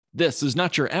This is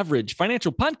Not Your Average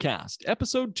Financial Podcast,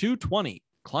 episode 220,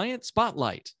 Client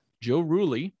Spotlight, Joe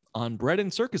Ruley on bread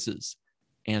and circuses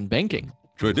and banking.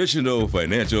 Traditional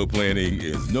financial planning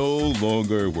is no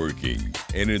longer working.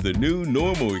 And in the new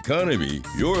normal economy,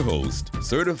 your host,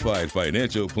 certified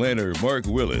financial planner Mark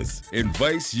Willis,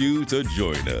 invites you to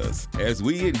join us as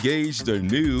we engage the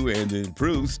new and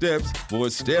improved steps for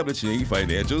establishing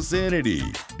financial sanity.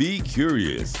 Be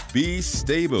curious, be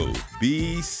stable,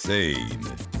 be sane.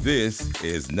 This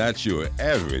is Not Your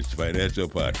Average Financial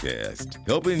Podcast,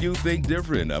 helping you think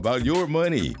different about your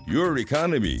money, your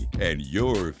economy, and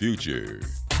your future.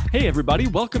 Hey, everybody,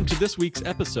 welcome to this week's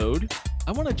episode.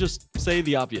 I want to just say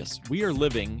the obvious. We are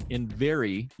living in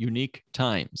very unique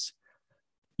times.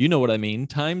 You know what I mean.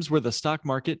 Times where the stock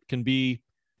market can be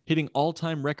hitting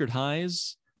all-time record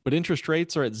highs, but interest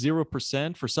rates are at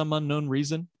 0% for some unknown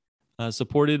reason,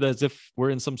 supported as if we're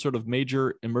in some sort of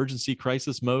major emergency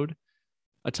crisis mode.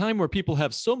 A time where people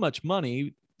have so much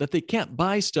money that they can't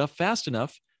buy stuff fast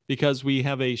enough because we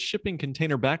have a shipping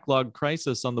container backlog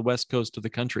crisis on the west coast of the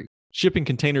country. Shipping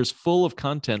containers full of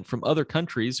content from other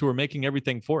countries who are making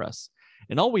everything for us.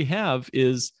 And all we have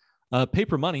is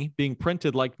paper money being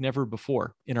printed like never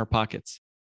before in our pockets.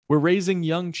 We're raising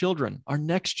young children, our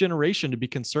next generation, to be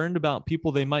concerned about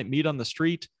people they might meet on the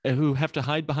street who have to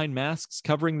hide behind masks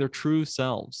covering their true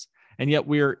selves. And yet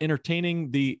we're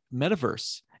entertaining the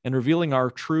metaverse and revealing our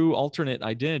true alternate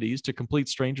identities to complete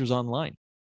strangers online,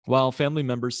 while family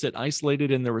members sit isolated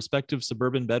in their respective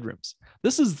suburban bedrooms.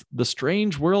 This is the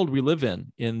strange world we live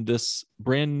in this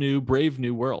brand new, brave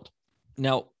new world.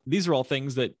 Now, these are all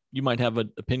things that you might have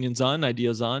opinions on,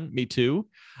 ideas on, me too.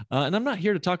 And I'm not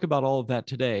here to talk about all of that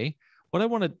today. What I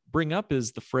want to bring up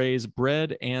is the phrase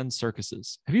bread and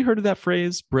circuses. Have you heard of that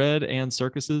phrase, bread and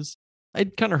circuses?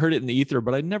 I'd kind of heard it in the ether,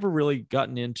 but I'd never really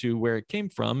gotten into where it came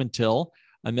from until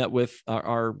I met with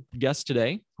our guest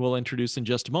today, who we'll introduce in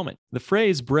just a moment. The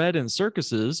phrase bread and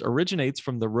circuses originates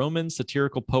from the Roman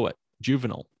satirical poet,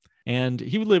 Juvenal, and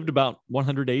he lived about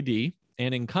 100 AD.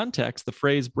 And in context, the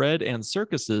phrase bread and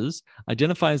circuses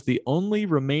identifies the only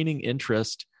remaining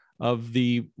interest of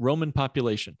the Roman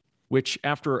population, which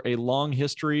after a long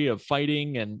history of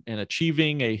fighting and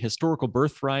achieving a historical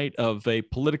birthright of a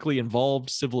politically involved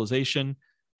civilization,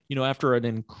 after an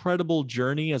incredible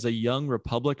journey as a young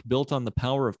republic built on the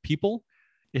power of people,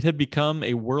 it had become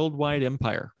a worldwide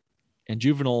empire. And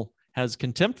Juvenal has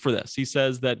contempt for this. He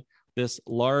says that this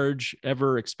large,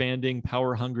 ever-expanding,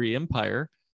 power-hungry empire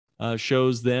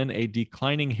shows then a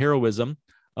declining heroism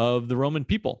of the Roman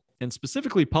people, and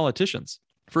specifically politicians.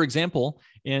 For example,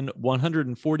 in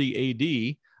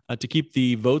 140 AD, to keep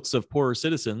the votes of poorer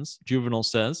citizens, Juvenal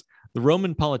says, the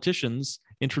Roman politicians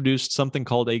introduced something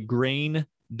called a grain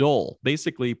dole,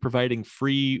 basically providing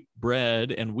free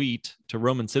bread and wheat to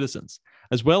Roman citizens,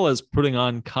 as well as putting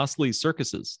on costly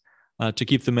circuses to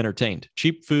keep them entertained.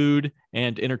 Cheap food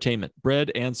and entertainment,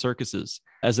 bread and circuses,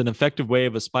 as an effective way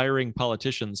of aspiring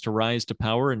politicians to rise to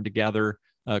power and to gather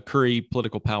curry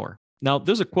political power. Now,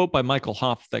 there's a quote by Michael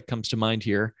Hoff that comes to mind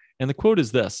here, and the quote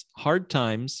is this: "Hard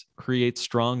times create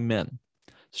strong men.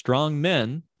 Strong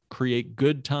men create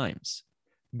good times.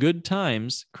 Good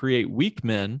times create weak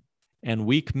men, and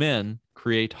weak men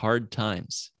create hard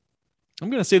times." I'm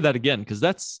going to say that again because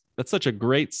that's such a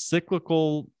great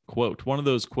cyclical quote, one of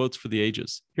those quotes for the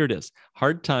ages. Here it is.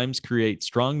 Hard times create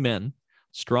strong men.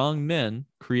 Strong men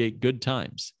create good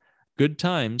times. Good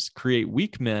times create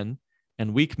weak men,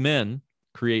 and weak men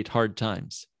create hard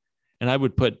times. And I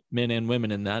would put men and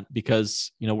women in that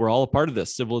because, we're all a part of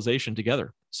this civilization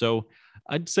together. So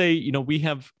I'd say, we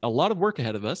have a lot of work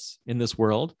ahead of us in this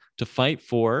world to fight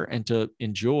for and to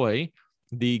enjoy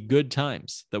the good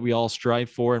times that we all strive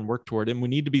for and work toward. And we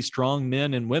need to be strong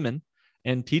men and women,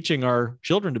 and teaching our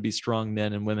children to be strong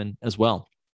men and women as well.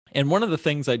 And one of the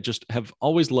things I just have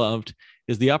always loved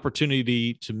is the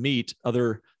opportunity to meet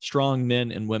other strong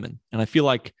men and women. And I feel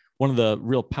like one of the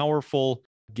real powerful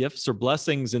gifts or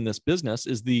blessings in this business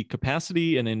is the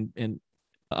capacity and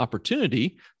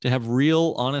opportunity to have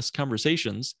real, honest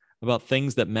conversations about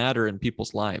things that matter in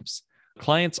people's lives.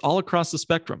 Clients all across the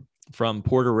spectrum, from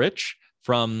poor to rich,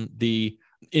 from the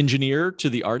engineer to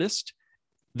the artist.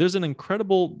 There's an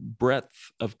incredible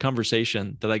breadth of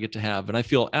conversation that I get to have, and I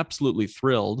feel absolutely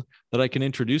thrilled that I can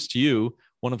introduce to you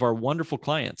one of our wonderful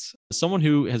clients, someone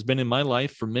who has been in my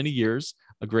life for many years,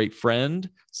 a great friend,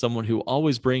 someone who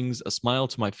always brings a smile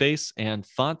to my face and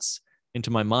thoughts into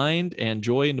my mind and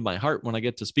joy into my heart when I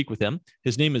get to speak with him.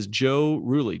 His name is Joe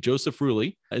Ruley. Joseph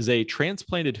Ruley is a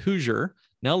transplanted Hoosier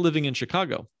now living in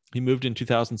Chicago. He moved in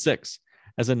 2006.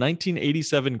 As a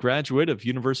 1987 graduate of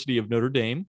University of Notre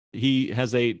Dame, He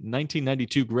has a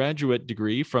 1992 graduate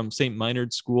degree from St.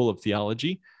 Meinrad School of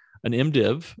Theology, an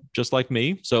MDiv, just like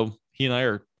me. So he and I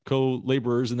are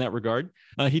co-laborers in that regard.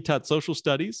 He taught social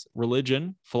studies,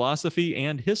 religion, philosophy,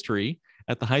 and history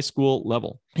at the high school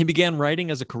level. He began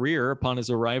writing as a career upon his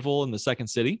arrival in the second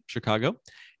city, Chicago,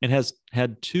 and has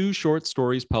had 2 short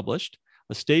stories published,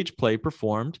 a stage play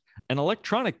performed, an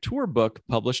electronic tour book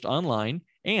published online,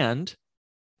 and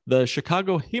the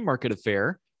Chicago Haymarket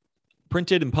Affair,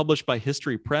 printed and published by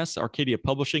History Press, Arcadia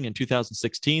Publishing in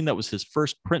 2016. That was his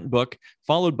first print book,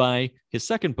 followed by his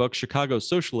second book, Chicago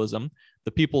Socialism,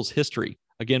 The People's History,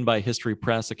 again by History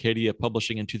Press, Arcadia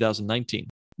Publishing in 2019.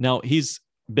 Now, he's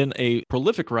been a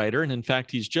prolific writer, and in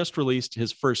fact, he's just released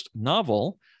his first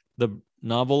novel. The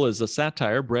novel is a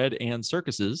satire, Bread and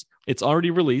Circuses. It's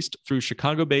already released through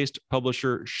Chicago-based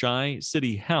publisher Shy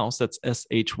City House. That's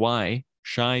S-H-Y,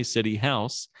 Shy City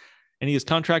House. And he is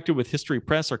contracted with History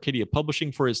Press, Arcadia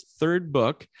Publishing, for his third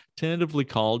book, tentatively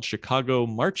called Chicago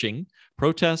Marching,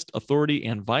 Protest, Authority,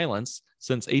 and Violence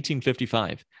since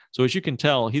 1855. So as you can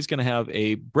tell, he's going to have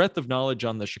a breadth of knowledge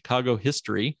on the Chicago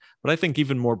history, but I think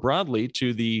even more broadly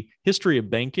to the history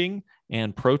of banking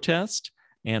and protest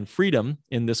and freedom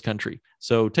in this country.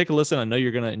 So take a listen. I know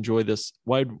you're going to enjoy this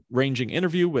wide-ranging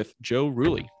interview with Joe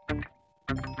Ruley.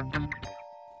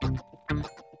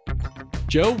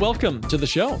 Joe, welcome to the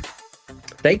show.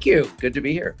 Thank you. Good to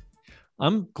be here.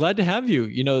 I'm glad to have you.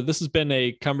 You know, this has been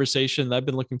a conversation that I've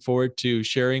been looking forward to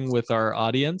sharing with our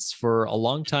audience for a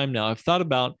long time now. I've thought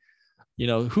about,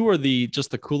 who are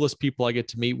just the coolest people I get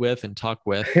to meet with and talk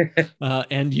with.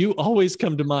 And you always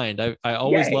come to mind. I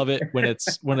always love it when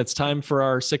it's time for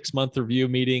our 6-month review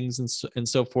meetings and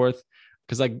so forth,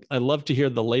 because I love to hear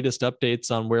the latest updates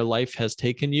on where life has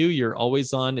taken you. You're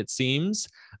always on, it seems,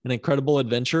 an incredible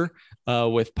adventure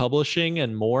with publishing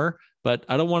and more. But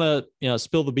I don't want to,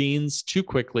 spill the beans too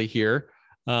quickly here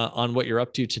on what you're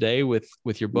up to today with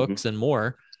your books and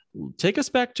more. Take us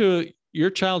back to your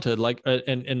childhood,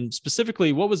 and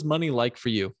specifically, what was money like for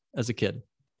you as a kid?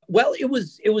 Well, it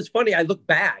was funny. I look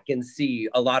back and see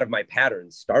a lot of my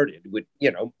patterns started with,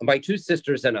 my 2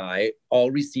 sisters and I all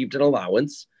received an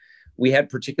allowance. We had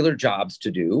particular jobs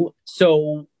to do,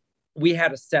 so we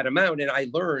had a set amount, and I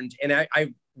learned, and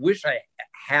I wish I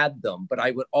had them, but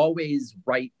I would always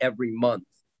write every month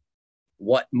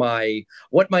what my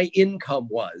income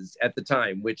was at the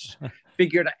time, which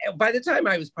figured by the time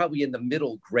I was probably in the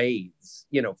middle grades,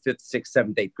 5th, 6th,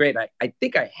 7th, 8th grade, I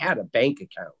think I had a bank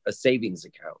account, a savings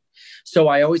account. So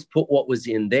I always put what was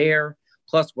in there,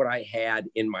 plus what I had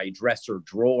in my dresser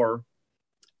drawer.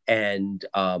 And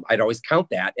I'd always count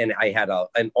that. And I had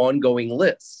an ongoing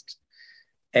list.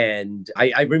 And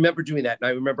I remember doing that. And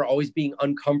I remember always being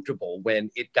uncomfortable when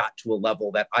it got to a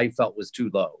level that I felt was too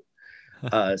low.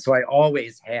 So I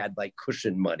always had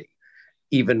cushion money,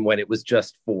 even when it was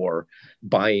just for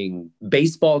buying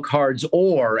baseball cards,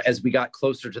 or as we got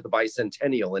closer to the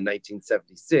bicentennial in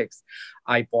 1976,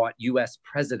 I bought U.S.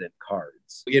 president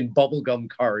cards in bubblegum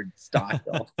card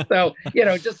style. So,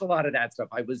 just a lot of that stuff.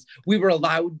 We were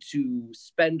allowed to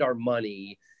spend our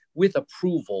money with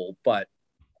approval, but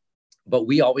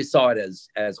we always saw it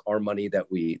as our money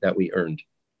that we earned.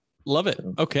 Love it.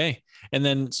 Okay. And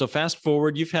then, so fast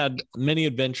forward, you've had many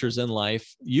adventures in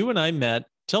life. You and I met.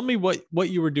 Tell me what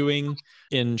you were doing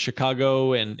in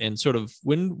Chicago, and sort of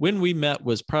when we met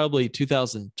was probably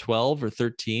 2012 or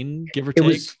 13, give or take.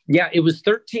 It was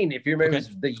 13. If you remember, okay.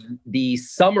 It was the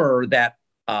summer that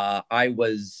I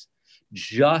was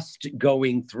just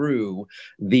going through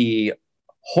the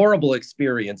horrible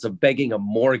experience of begging a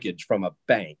mortgage from a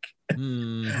bank.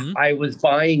 Mm-hmm. I was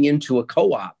buying into a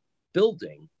co-op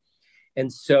building.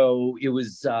 And so it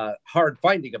was hard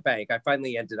finding a bank. I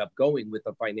finally ended up going with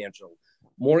a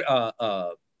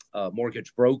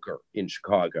mortgage broker in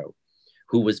Chicago,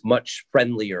 who was much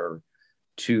friendlier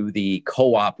to the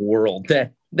co-op world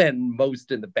than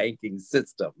most in the banking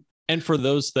system. And for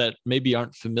those that maybe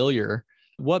aren't familiar,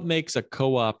 what makes a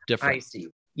co-op different? I see.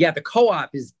 Yeah, the co-op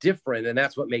is different. And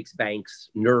that's what makes banks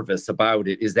nervous about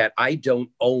it, is that I don't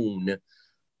own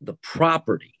the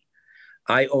property.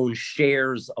 I own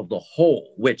shares of the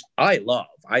whole, which I love.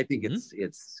 I think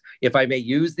it's, if I may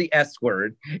use the S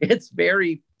word, it's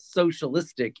very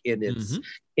socialistic in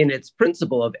its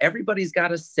principle of everybody's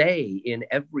got a say in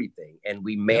everything. And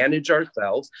we manage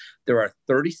ourselves. There are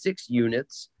 36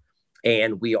 units.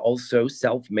 And we also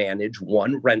self-manage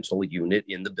one rental unit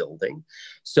in the building.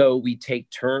 So we take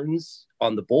turns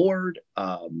on the board.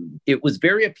 It was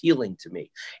very appealing to me.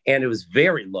 And it was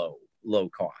very low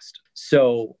cost.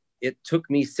 So it took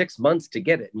me 6 months to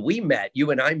get it. And you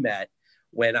and I met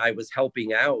when I was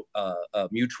helping out a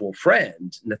mutual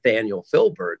friend, Nathaniel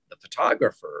Filbert, the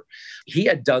photographer. He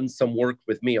had done some work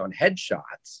with me on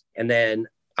headshots, and then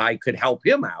I could help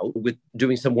him out with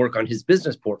doing some work on his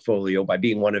business portfolio by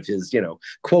being one of his,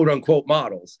 quote unquote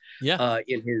models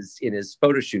in his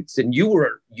photo shoots. And you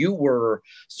were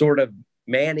sort of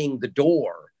manning the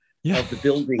door of the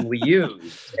building we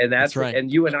used. And that's right.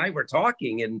 And you and I were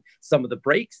talking in some of the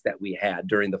breaks that we had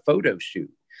during the photo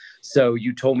shoot. So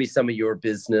you told me some of your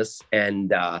business,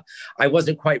 and I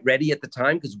wasn't quite ready at the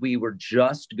time because we were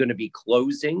just going to be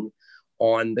closing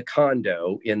on the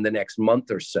condo in the next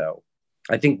month or so.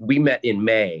 I think we met in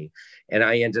May, and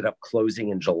I ended up closing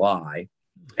in July.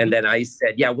 And then I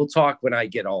said, yeah, we'll talk when I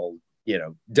get all,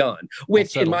 done,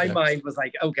 which in my mind was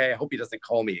like, okay, I hope he doesn't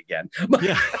call me again.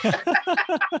 Yeah.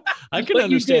 I can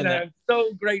understand that. I'm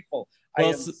so grateful. Well, I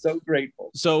am so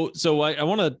grateful. So I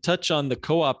want to touch on the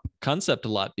co-op concept a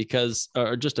lot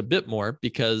or just a bit more,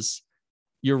 because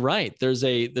you're right. There's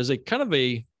a kind of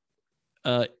a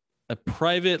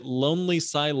private, lonely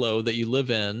silo that you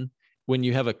live in when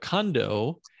you have a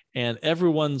condo, and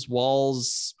everyone's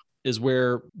walls is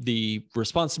where the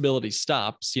responsibility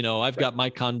stops. I've got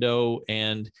my condo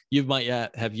and you might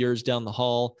have yours down the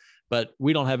hall, but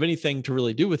we don't have anything to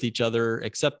really do with each other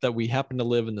except that we happen to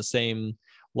live in the same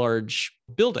large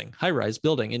building, high-rise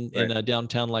building in a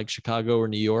downtown like Chicago or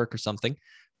New York or something.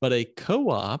 But a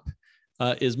co-op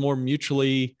is more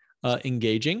mutually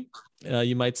engaging,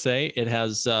 you might say. It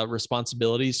has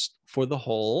responsibilities for the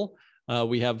whole.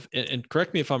 We have, and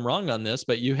correct me if I'm wrong on this,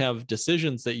 but you have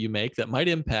decisions that you make that might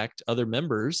impact other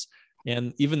members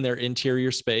and even their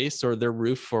interior space or their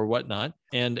roof or whatnot.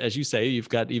 And as you say, you've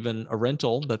got even a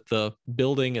rental that the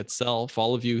building itself,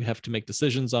 all of you have to make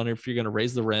decisions on if you're going to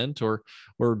raise the rent or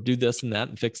do this and that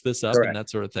and fix this up. Correct. And that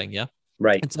sort of thing. Yeah.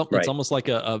 Right. It's almost like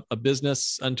a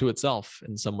business unto itself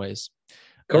in some ways.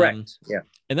 Correct. Yeah.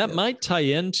 And that might tie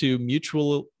into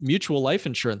mutual life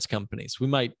insurance companies. We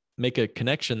might make a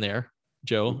connection there,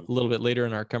 Joe, a little bit later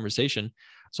in our conversation.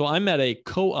 So I'm at a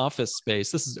co-office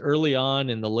space. This is early on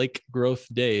in the Lake growth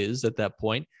days at that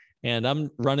point, and I'm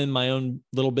running my own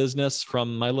little business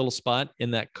from my little spot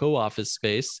in that co-office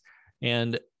space.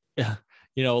 And,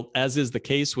 as is the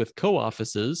case with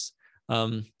co-offices,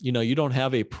 you don't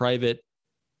have a private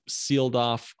sealed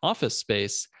off office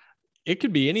space. It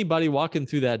could be anybody walking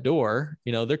through that door.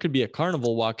 There could be a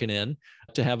carnival walking in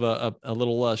to have a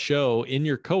little show in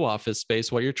your co-office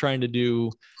space while you're trying to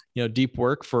do, deep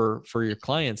work for your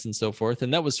clients and so forth.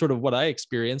 And that was sort of what I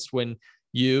experienced when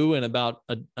you and about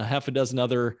a half a dozen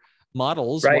other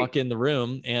models walk in the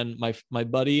room, and my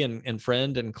buddy and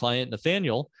friend and client,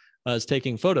 Nathaniel, is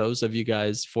taking photos of you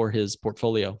guys for his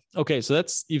portfolio. Okay. So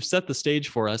you've set the stage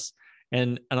for us.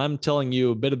 And I'm telling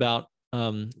you a bit about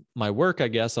my work, I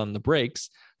guess, on the breaks.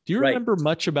 Do you remember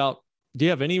much about, do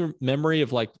you have any memory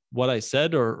of like what I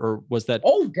said, or was that?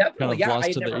 Oh, definitely. Kind of I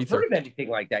had never heard of anything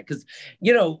like that. Cause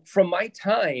from my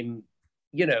time,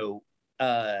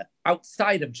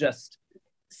 outside of just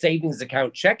savings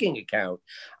account, checking account,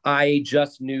 I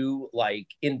just knew like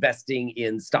investing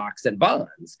in stocks and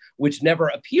bonds, which never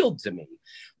appealed to me.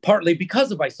 Partly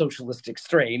because of my socialistic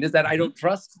strain is that I don't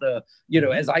trust the,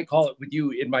 as I call it with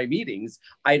you in my meetings,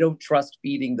 I don't trust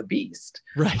feeding the beast.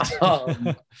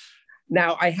 Right.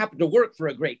 Now I happen to work for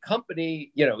a great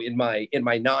company, in my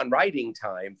non-writing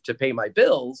time to pay my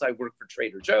bills. I work for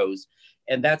Trader Joe's,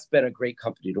 and that's been a great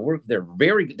company to work.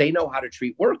 They know how to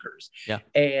treat workers. Yeah.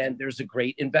 And there's a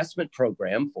great investment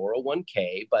program,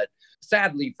 401k, but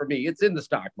sadly for me, it's in the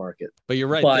stock market. But you're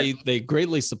right. They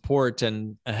greatly support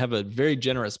and have a very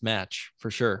generous match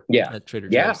for sure. Yeah. At Trader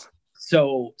Joe's. Yeah.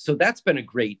 So that's been a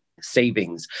great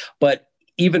savings, but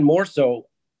even more so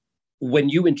when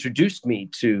you introduced me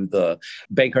to the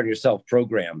Bank on Yourself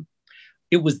program,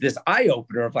 it was this eye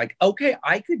opener of like, okay,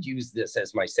 I could use this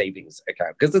as my savings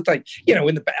account. Cause it's like,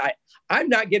 I'm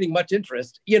not getting much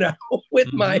interest,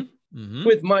 with my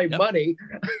money.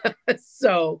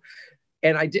 So,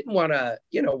 and I didn't want to,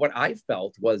 what I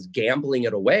felt was gambling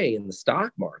it away in the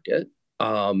stock market,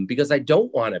 because I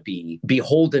don't want to be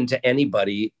beholden to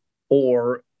anybody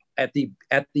or at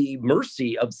the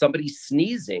mercy of somebody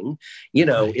sneezing,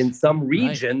 in some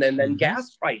region, and then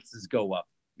gas prices go up,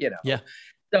 Yeah.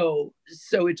 So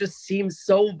it just seems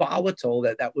so volatile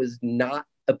that was not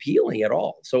appealing at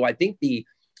all. So I think the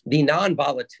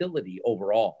non-volatility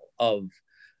overall of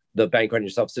the Bank on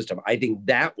Yourself system, I think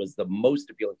that was the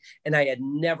most appealing. And I had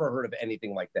never heard of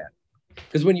anything like that.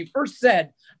 Because when you first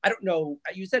said, I don't know,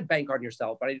 you said Bank on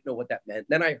Yourself, but I didn't know what that meant.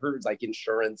 Then I heard like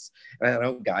insurance, and I thought,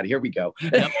 oh God, here we go.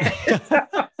 Yep.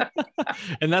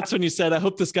 And that's when you said, I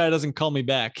hope this guy doesn't call me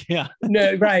back. Yeah.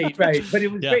 No, right. But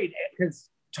it was great because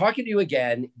talking to you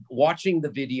again, watching the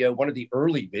video, one of the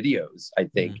early videos, I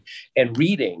think, and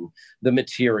reading the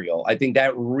material, I think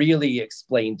that really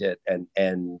explained it.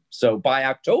 And so by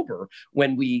October,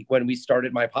 when we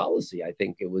started my policy, I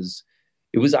think I was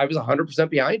 100%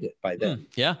 behind it by then.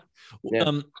 Yeah.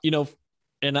 You know,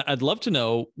 and I'd love to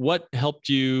know what helped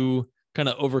you kind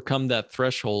of overcome that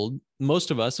threshold.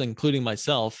 Most of us, including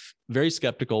myself, very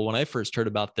skeptical when I first heard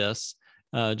about this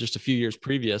just a few years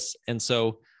previous. And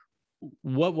so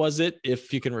what was it,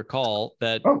 if you can recall,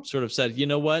 that sort of said, you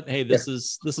know what, hey, this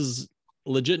is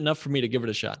legit enough for me to give it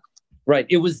a shot? Right.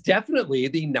 It was definitely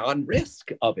the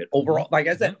non-risk of it overall. Like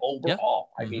I said, overall,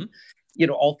 I mean, you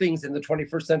know, all things in the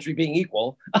 21st century being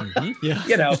equal,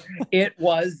 you know, it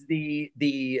was the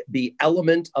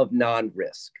element of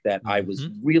non-risk that I was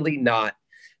really not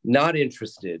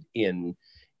interested in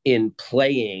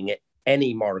playing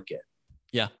any market.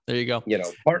 Yeah, there you go. You know,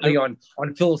 partly on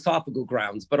philosophical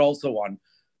grounds, but also on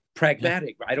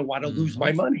pragmatic. I don't want to lose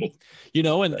my money. You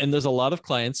know, and there's a lot of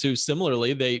clients who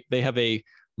similarly, they have a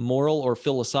moral or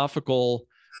philosophical,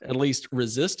 at least,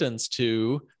 resistance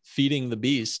to feeding the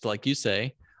beast, like you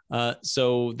say.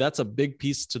 So that's a big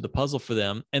piece to the puzzle for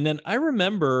them. And then I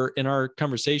remember in our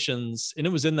conversations, and it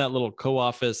was in that little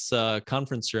co-office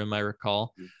conference room, I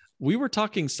recall, we were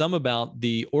talking some about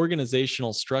the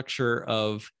organizational structure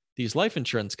of these life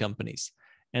insurance companies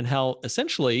and how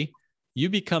essentially you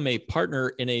become a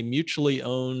partner in a mutually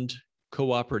owned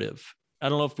cooperative. I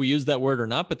don't know if we use that word or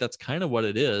not, but that's kind of what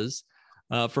it is.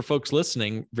 For folks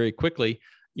listening very quickly,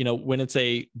 you know, when it's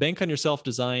a bank on yourself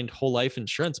designed whole life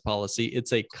insurance policy,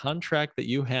 it's a contract that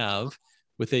you have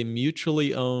with a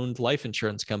mutually owned life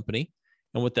insurance company.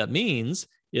 And what that means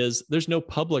is there's no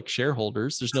public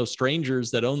shareholders. There's no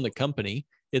strangers that own the company.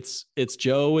 It's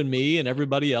Joe and me and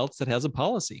everybody else that has a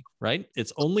policy, right?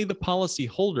 It's only the policy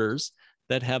holders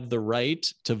that have the right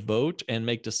to vote and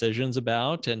make decisions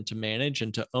about and to manage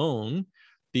and to own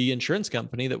the insurance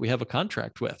company that we have a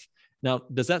contract with. Now,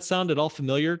 does that sound at all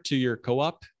familiar to your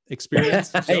co-op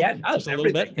experience? Yeah, it does. A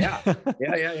little bit.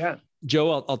 Yeah.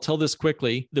 Joe, I'll tell this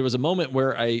quickly. There was a moment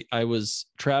where I was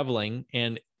traveling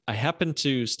and I happened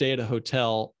to stay at a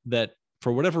hotel that,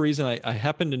 for whatever reason, I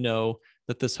happened to know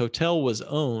that this hotel was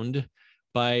owned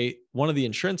by one of the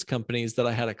insurance companies that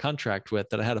I had a contract with,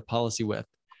 that I had a policy with.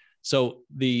 So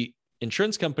the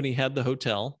insurance company had the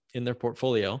hotel in their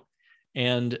portfolio,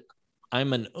 and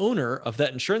I'm an owner of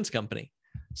that insurance company.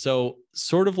 So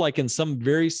sort of like in some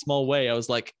very small way, I was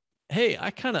like, hey,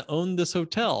 I kind of own this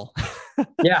hotel.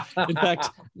 Yeah. In fact,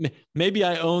 maybe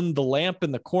I own the lamp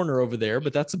in the corner over there,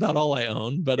 but that's about all I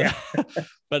own. But,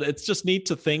 but it's just neat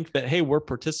to think that, hey, we're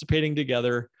participating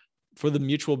together for the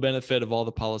mutual benefit of all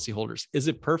the policyholders. Is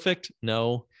it perfect?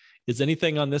 No. Is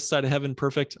anything on this side of heaven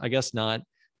perfect? I guess not.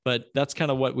 But that's kind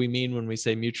of what we mean when we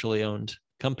say mutually owned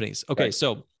companies. Okay. Right.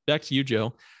 So back to you,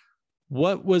 Joe.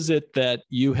 What was it that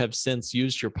you have since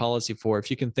used your policy for? If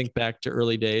you can think back to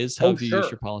early days, how have you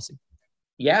used your policy?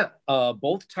 Yeah,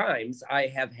 both times I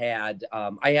have had,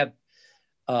 I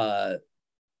have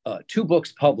 2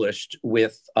 books published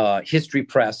with History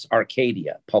Press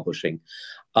Arcadia Publishing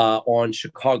on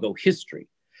Chicago history.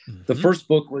 Mm-hmm. The first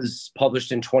book was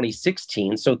published in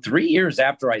 2016. So 3 years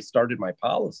after I started my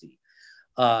policy,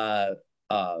 I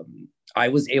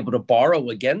was able to borrow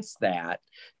against that.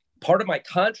 Part of my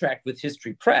contract with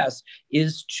History Press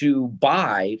is to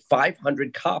buy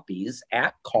 500 copies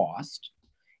at cost,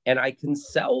 and I can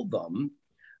sell them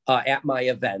at my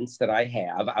events that I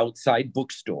have outside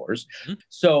bookstores. Mm-hmm.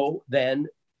 So then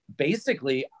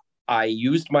basically I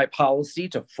used my policy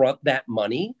to front that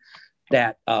money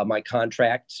that my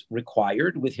contract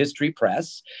required with History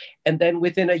Press. And then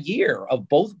within a year of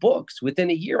both books,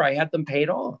 I had them paid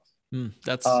off.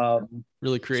 That's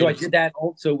really creative. So I did that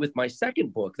also with my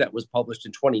second book that was published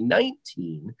in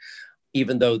 2019,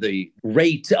 even though the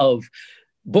rate of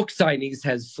book signings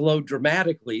has slowed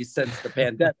dramatically since the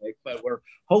pandemic, but we're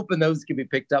hoping those can be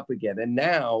picked up again. And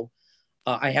now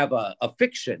I have a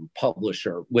fiction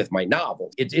publisher with my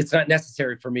novel. It's not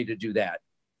necessary for me to do that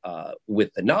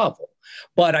with the novel,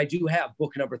 but I do have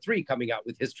book number 3 coming out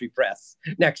with History Press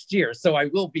next year. So I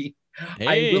will be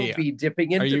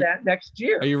dipping into that next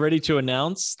year. Are you ready to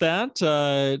announce that?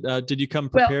 Did you come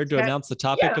prepared to announce the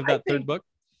topic of that third book?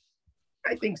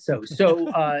 I think so.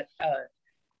 So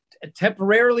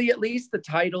temporarily, at least, the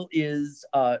title is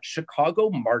Chicago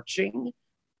Marching,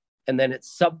 and then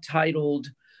it's subtitled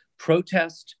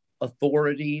Protest,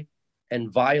 Authority,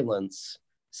 and Violence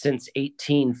Since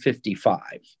 1855.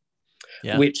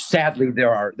 Yeah. which sadly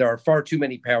there are far too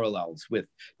many parallels with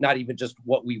not even just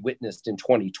what we witnessed in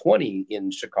 2020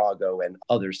 in Chicago and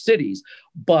other cities,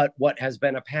 but what has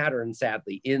been a pattern,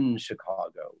 sadly, in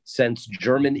Chicago since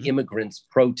German immigrants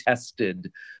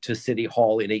protested to City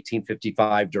Hall in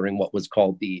 1855 during what was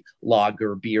called the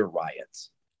Lager Beer Riots.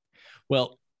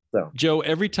 Well, Joe,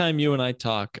 every time you and I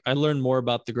talk, I learn more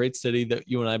about the great city that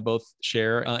you and I both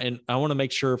share. And I want to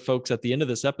make sure folks at the end of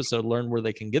this episode learn where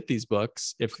they can get these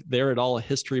books. If they're at all a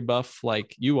history buff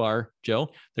like you are, Joe,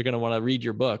 they're going to want to read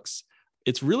your books.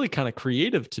 It's really kind of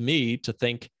creative to me to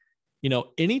think,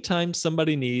 anytime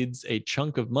somebody needs a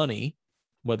chunk of money,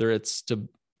 whether it's to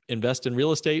invest in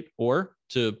real estate or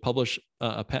to publish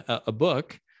a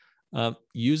book,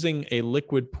 using a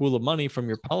liquid pool of money from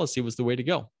your policy was the way to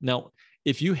go. Now,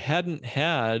 if you hadn't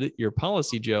had your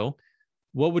policy, Joe,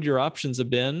 what would your options have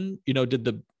been? Did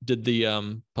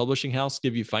the publishing house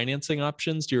give you financing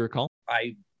options? Do you recall?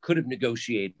 I could have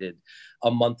negotiated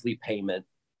a monthly payment.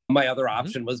 My other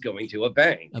option was going to a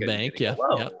bank.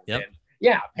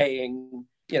 Paying,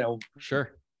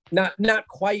 sure, not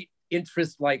quite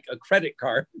interest like a credit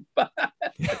card, but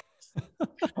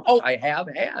I have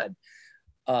had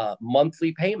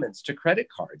monthly payments to credit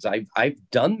cards. I've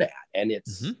done that, and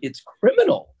it's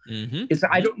criminal. It's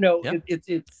I don't know. Yep.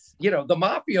 It's the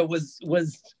mafia was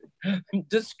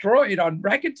destroyed on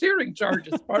racketeering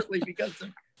charges partly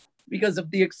because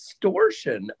of the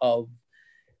extortion of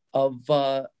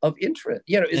interest.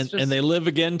 And they live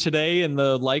again today in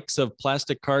the likes of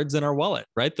plastic cards in our wallet,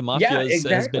 right? The mafia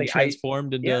has been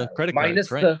transformed into credit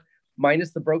cards, right?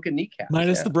 Minus the broken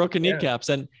kneecaps. The broken kneecaps.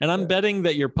 And I'm betting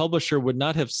that your publisher would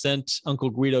not have sent Uncle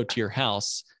Guido to your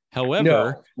house.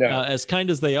 However, no. As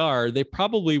kind as they are, they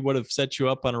probably would have set you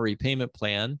up on a repayment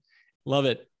plan. Love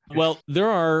it. Well, there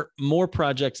are more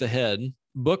projects ahead.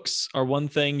 Books are one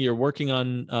thing. You're working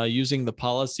on using the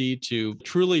policy to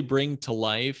truly bring to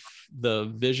life the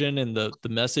vision and the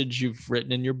message you've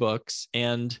written in your books.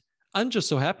 And I'm just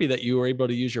so happy that you were able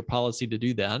to use your policy to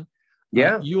do that.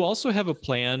 Yeah. You also have a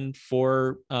plan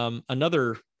for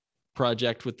another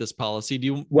project with this policy. Do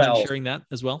you mind sharing that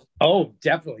as well? Oh,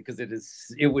 definitely, because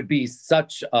it would be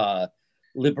such a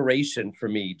liberation for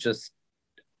me, just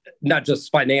not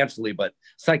just financially, but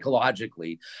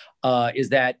psychologically, is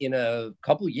that in a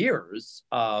couple of years,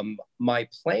 my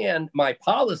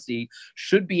policy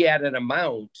should be at an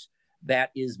amount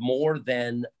that is more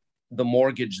than the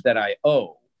mortgage that I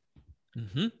owe.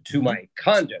 To my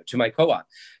condo, to my co-op,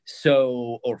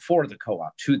 or for the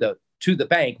co-op, to the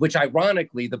bank, which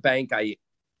ironically, the bank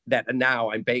that now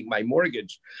I'm paying my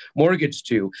mortgage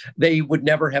to, they would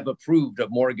never have approved a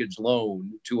mortgage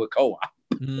loan to a co-op,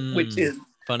 which is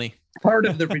funny. Part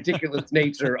of the ridiculous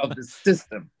nature of the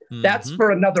system. That's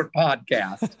for another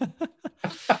podcast.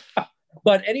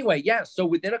 But anyway, so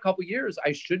within a couple of years,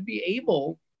 I should be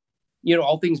able,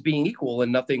 all things being equal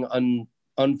and nothing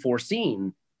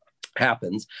unforeseen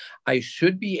happens, I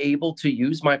should be able to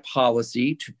use my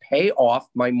policy to pay off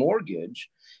my mortgage.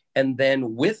 And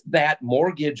then with that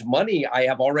mortgage money I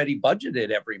have already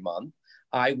budgeted every month,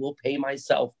 I will pay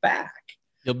myself back.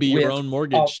 You'll be your own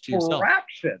mortgage to yourself.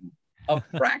 A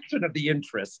fraction of the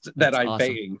interest that I'm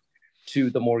paying to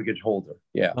the mortgage holder.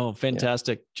 Yeah. Oh,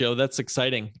 fantastic. Yeah. Joe, that's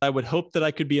exciting. I would hope that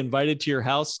I could be invited to your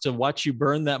house to watch you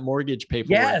burn that mortgage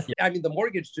paperwork. Yes. I mean, the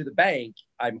mortgage to the bank,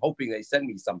 I'm hoping they send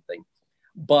me something.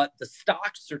 But the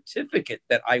stock certificate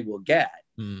that I will get,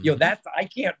 I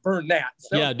can't burn that.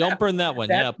 So don't burn that one.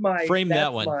 Frame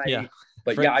that one.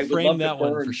 But I would love that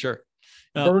one for sure.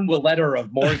 Burn the letter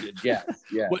of mortgage. Yes.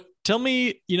 Yeah. Tell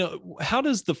me, how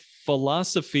does the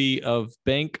philosophy of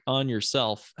bank on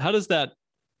yourself, how does that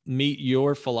meet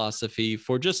your philosophy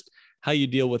for just how you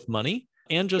deal with money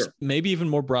and just maybe even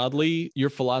more broadly, your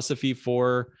philosophy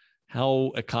for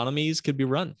how economies could be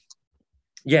run?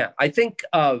 Yeah, I think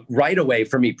right away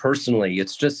for me personally,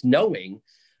 it's just knowing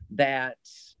that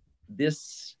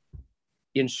this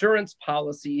insurance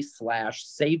policy /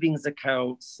 savings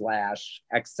account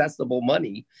 / accessible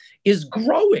money is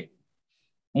growing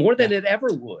more than it ever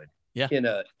would in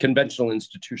a conventional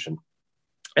institution.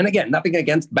 And again, nothing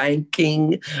against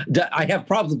banking. I have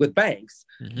problems with banks,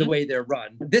 the way they're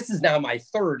run. This is now my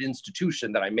third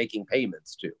institution that I'm making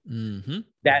payments to.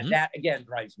 That again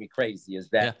drives me crazy, is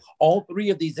that all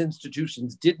three of these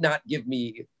institutions did not give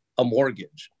me a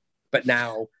mortgage, but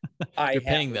now I have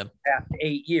paying them after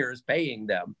 8 years paying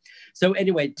them. So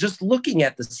anyway, just looking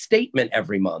at the statement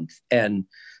every month and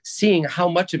seeing how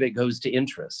much of it goes to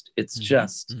interest, it's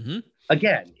just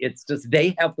again, it's just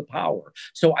they have the power.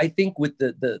 So I think with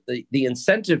the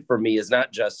incentive for me is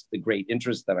not just the great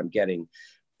interest that I'm getting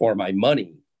for my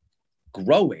money,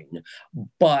 growing,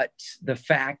 but the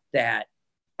fact that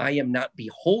I am not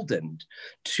beholden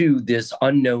to this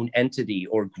unknown entity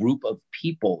or group of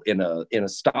people in a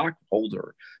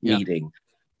stockholder meeting.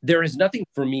 There is nothing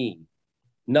for me,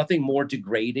 nothing more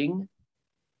degrading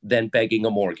than begging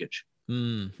a mortgage.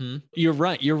 Mm-hmm. You're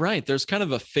right. You're right. There's kind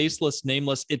of a faceless,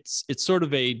 nameless. It's sort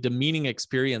of a demeaning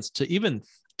experience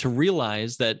to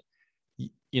realize that,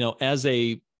 as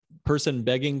a person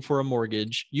begging for a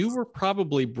mortgage, you were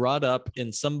probably brought up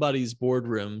in somebody's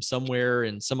boardroom somewhere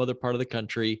in some other part of the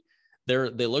country. They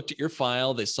looked at your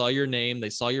file, they saw your name, they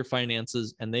saw your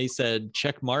finances, and they said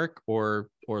check mark or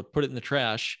put it in the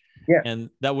trash. Yeah. And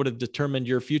that would have determined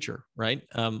your future, right?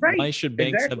 Right. Why should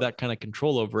banks have that kind of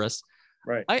control over us?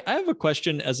 Right. I have a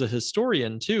question as a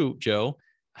historian too, Joe.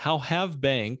 How have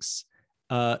banks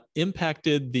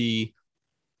impacted the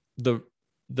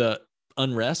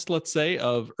unrest, let's say,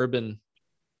 of urban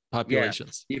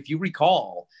populations? Yeah. If you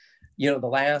recall, the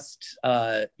last,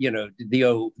 the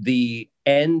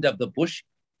end of the Bush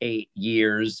 8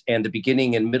 years and the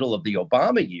beginning and middle of the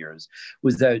Obama years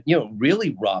was that,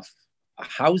 really rough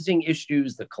housing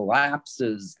issues, the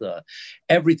collapses, the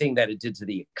everything that it did to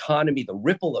the economy, the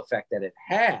ripple effect that it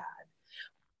had.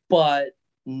 But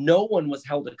no one was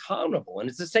held accountable. And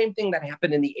it's the same thing that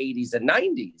happened in the 80s and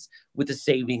 90s with the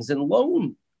savings and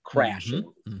loan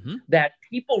crashing, that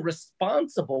people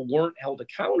responsible weren't held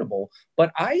accountable.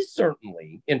 But I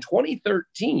certainly, in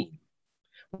 2013,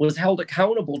 was held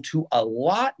accountable to a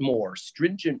lot more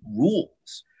stringent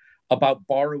rules about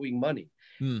borrowing money.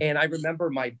 And I remember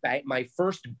my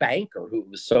first banker, who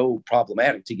was so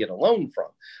problematic to get a loan from,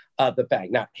 the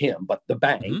bank, not him, but the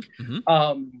bank,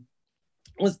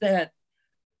 was that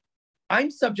I'm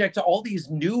subject to all these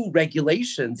new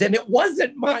regulations, and it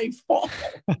wasn't my fault.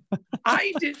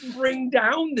 I didn't bring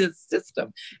down this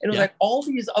system. And it was like all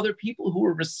these other people who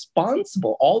were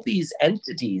responsible, all these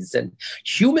entities and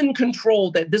human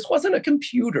control, that this wasn't a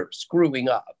computer screwing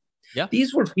up. Yeah.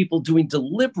 These were people doing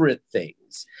deliberate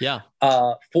things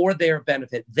for their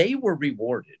benefit. They were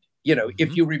rewarded.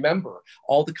 If you remember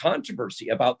all the controversy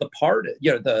about the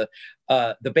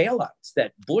bailouts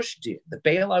that Bush did, the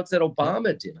bailouts that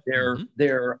Obama did,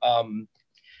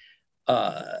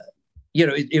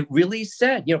 it really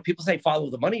said, people say follow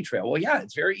the money trail. Well, yeah,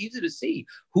 it's very easy to see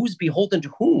who's beholden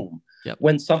to whom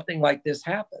when something like this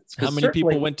happens. How many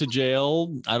people went to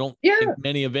jail? I don't think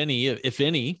many of any, if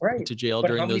any, went to jail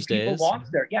during those days. How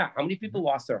many people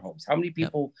lost their homes? How many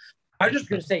people? I'm just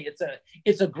going to say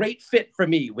it's a great fit for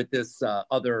me with this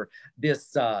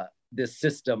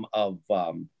system of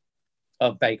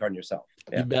bank on yourself.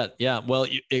 Yeah. You bet. Yeah. Well,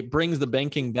 it brings the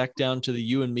banking back down to the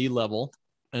you and me level,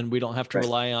 and we don't have to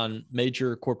rely on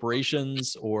major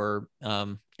corporations or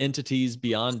entities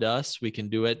beyond us. We can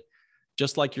do it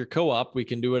just like your co-op. We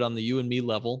can do it on the you and me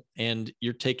level, and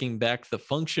you're taking back the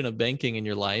function of banking in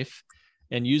your life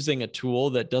and using a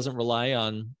tool that doesn't rely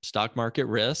on stock market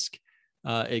risk.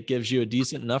 It gives you a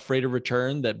decent enough rate of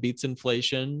return that beats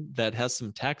inflation, that has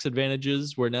some tax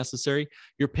advantages where necessary.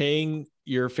 You're paying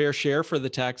your fair share for the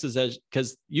taxes,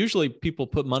 because usually people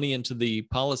put money into the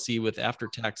policy with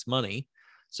after-tax money.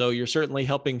 So you're certainly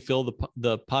helping fill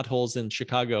the potholes in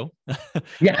Chicago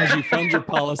as you fund your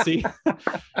policy.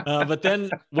 But then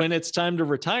when it's time to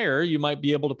retire, you might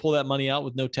be able to pull that money out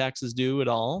with no taxes due at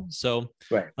all. So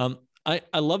I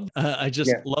love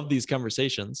these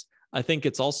conversations. I think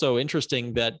it's also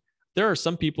interesting that there are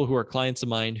some people who are clients of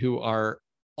mine who are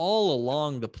all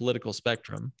along the political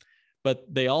spectrum, but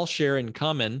they all share in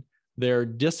common their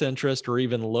disinterest or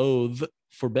even loathe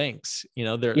for banks.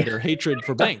 Their hatred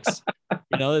for banks.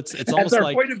 It's almost our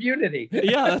like point of unity.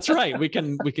 Yeah, that's right. We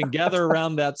can gather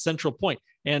around that central point.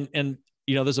 And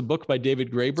there's a book by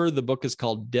David Graeber. The book is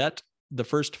called Debt: The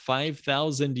First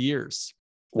 5,000 Years.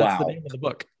 That's the name of the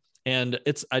book. And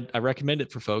I recommend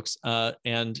it for folks.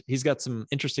 And he's got some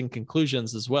interesting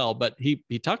conclusions as well. But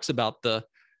he talks about the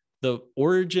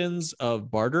origins of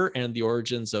barter and the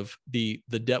origins of the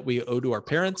debt we owe to our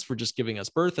parents for just giving us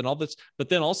birth and all this, but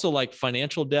then also like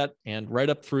financial debt and right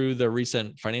up through the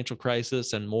recent financial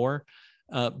crisis and more.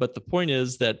 But the point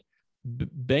is that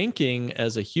banking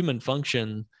as a human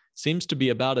function seems to be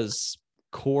about as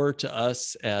core to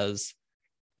us as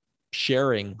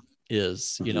sharing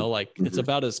is, it's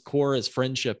about as core as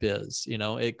friendship is.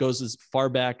 It goes as far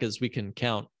back as we can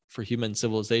count for human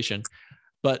civilization.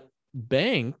 But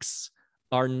banks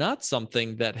are not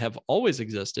something that have always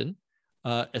existed,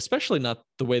 especially not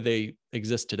the way they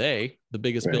exist today, the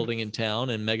biggest building in town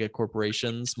and mega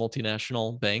corporations,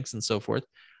 multinational banks, and so forth.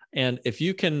 And if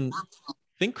you can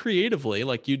think creatively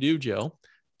like you do, Joe,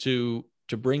 to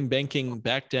bring banking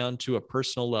back down to a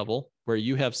personal level where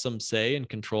you have some say and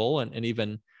control and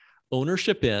even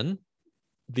ownership in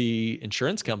the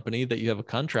insurance company that you have a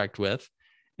contract with.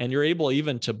 And you're able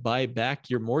even to buy back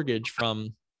your mortgage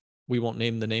from, we won't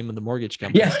name the name of the mortgage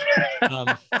company.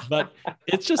 Yeah. But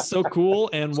it's just so cool.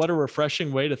 And what a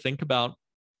refreshing way to think about,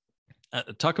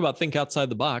 think outside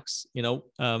the box,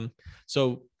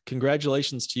 so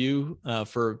congratulations to you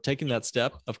for taking that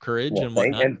step of courage and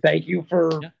whatnot. And thank you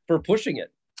for pushing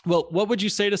it. Well, what would you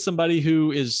say to somebody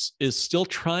who is still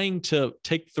trying to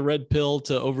take the red pill,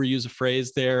 to overuse a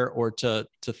phrase there, or to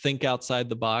think outside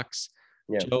the box?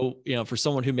 Yeah. So, for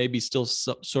someone who may be still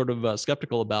sort of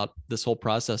skeptical about this whole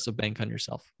process of bank on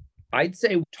yourself. I'd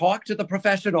say talk to the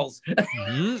professionals.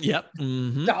 Mm-hmm. Yep.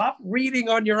 Mm-hmm. Stop reading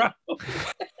on your own.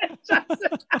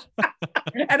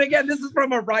 And again, this is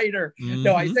from a writer. Mm-hmm.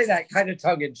 No, I say that kind of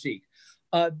tongue in cheek.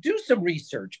 Do some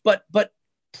research, but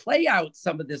play out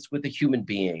some of this with a human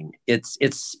being. It's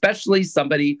especially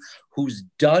somebody who's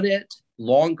done it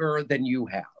longer than you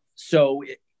have. So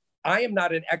I am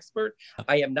not an expert.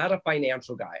 I am not a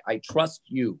financial guy. I trust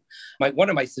you. One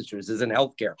of my sisters is in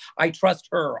healthcare. I trust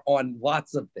her on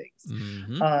lots of things.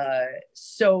 Mm-hmm.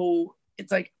 So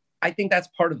it's like, I think that's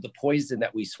part of the poison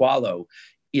that we swallow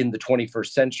in the 21st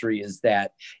century, is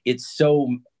that it's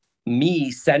so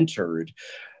me-centered,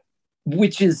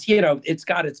 which is, it's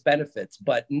got its benefits,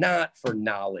 but not for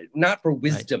knowledge, not for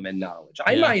wisdom and knowledge.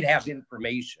 I might have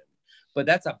information, but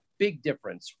that's a big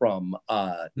difference from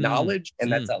knowledge,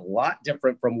 and that's a lot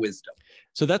different from wisdom.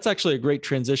 So that's actually a great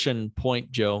transition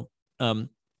point, Joe.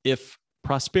 If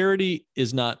prosperity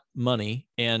is not money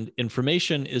and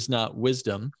information is not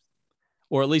wisdom,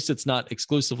 or at least it's not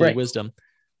exclusively wisdom,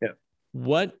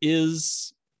 what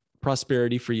is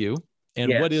prosperity for you,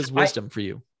 and what is wisdom for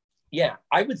you? Yeah,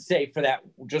 I would say for that,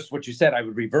 just what you said, I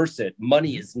would reverse it.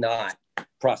 Money is not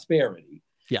prosperity.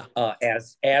 Yeah.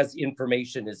 As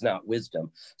information is not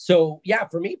wisdom. So yeah,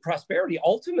 for me, prosperity,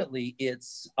 ultimately,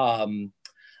 it's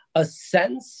a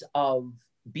sense of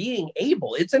being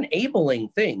able. It's an enabling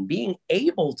thing, being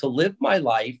able to live my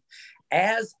life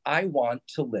as I want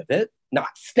to live it,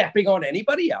 not stepping on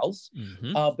anybody else,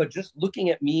 but just looking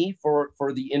at me for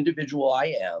the individual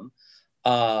I am.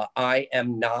 I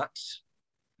am not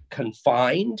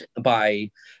confined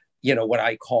by, what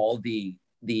I call the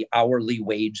hourly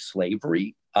wage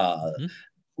slavery. I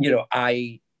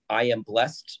am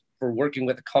blessed for working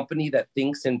with a company that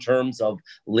thinks in terms of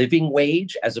living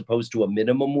wage as opposed to a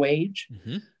minimum wage.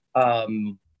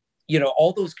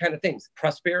 All those kind of things.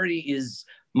 Prosperity is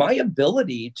my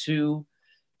ability to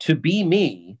be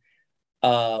me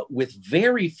with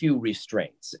very few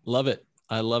restraints. Love it.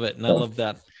 I love it. And I love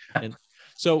that. And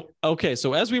so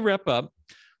as we wrap up,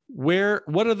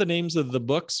 what are the names of the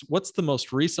books? What's the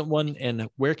most recent one, and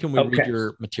where can we read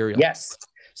your material? Yes.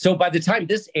 So by the time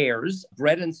this airs,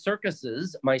 Bread and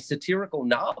Circuses, my satirical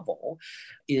novel,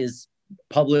 is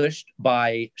published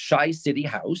by Shy City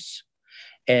House,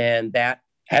 and that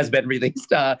has been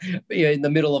released in the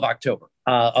middle of October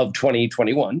of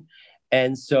 2021.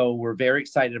 And so we're very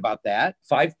excited about that.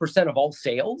 5% of all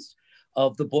sales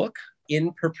of the book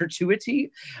in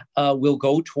perpetuity will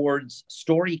go towards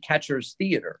Story Catchers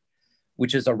Theater,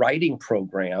 which is a writing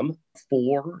program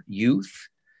for youth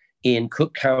in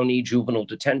Cook County juvenile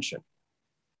detention.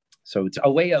 So it's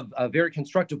a very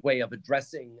constructive way of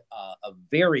addressing a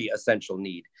very essential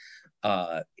need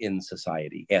in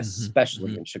society,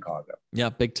 especially in Chicago. Yeah,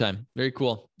 big time. Very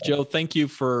cool. Joe, thank you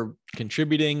for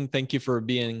contributing. Thank you for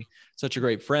being such a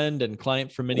great friend and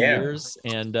client for many years.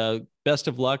 And best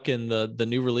of luck in the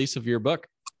new release of your book.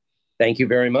 Thank you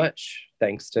very much.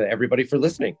 Thanks to everybody for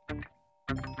listening.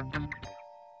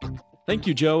 Thank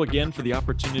you, Joe, again for the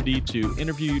opportunity to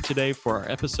interview you today for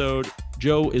our episode.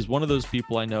 Joe is one of those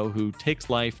people I know who takes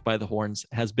life by the horns,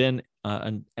 has been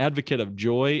an advocate of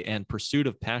joy and pursuit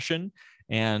of passion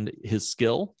and his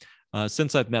skill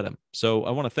since I've met him. So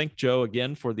I want to thank Joe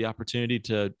again for the opportunity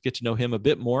to get to know him a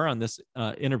bit more on this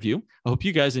interview. I hope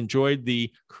you guys enjoyed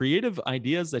the creative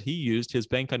ideas that he used his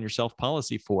Bank on Yourself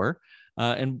policy for.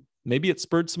 And maybe it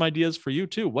spurred some ideas for you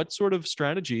too. What sort of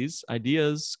strategies,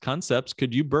 ideas, concepts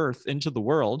could you birth into the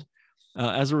world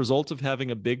as a result of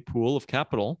having a big pool of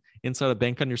capital inside a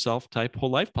Bank on Yourself type whole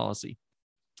life policy?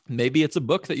 Maybe it's a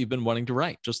book that you've been wanting to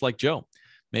write, just like Joe.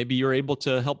 Maybe you're able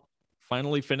to help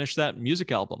finally finish that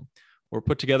music album, or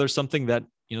put together something that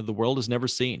the world has never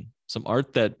seen, some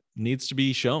art that needs to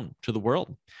be shown to the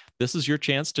world. This is your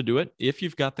chance to do it if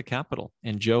you've got the capital.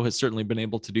 And Joe has certainly been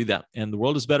able to do that. And the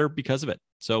world is better because of it.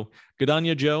 So good on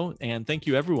you, Joe. And thank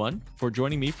you, everyone, for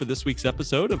joining me for this week's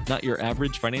episode of Not Your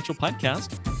Average Financial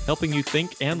Podcast, helping you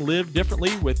think and live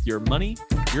differently with your money,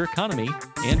 your economy,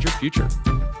 and your future.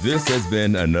 This has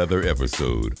been another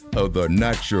episode of the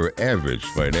Not Your Average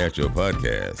Financial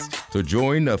Podcast. To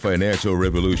join a financial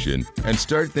revolution and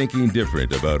start thinking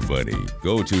different about money,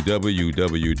 go to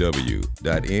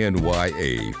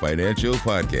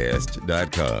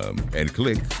www.nyafinancialpodcast.com and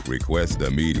click Request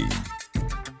a Meeting.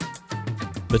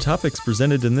 The topics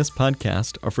presented in this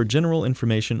podcast are for general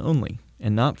information only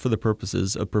and not for the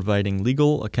purposes of providing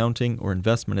legal, accounting, or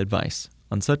investment advice.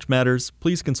 On such matters,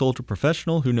 please consult a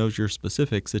professional who knows your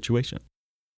specific situation.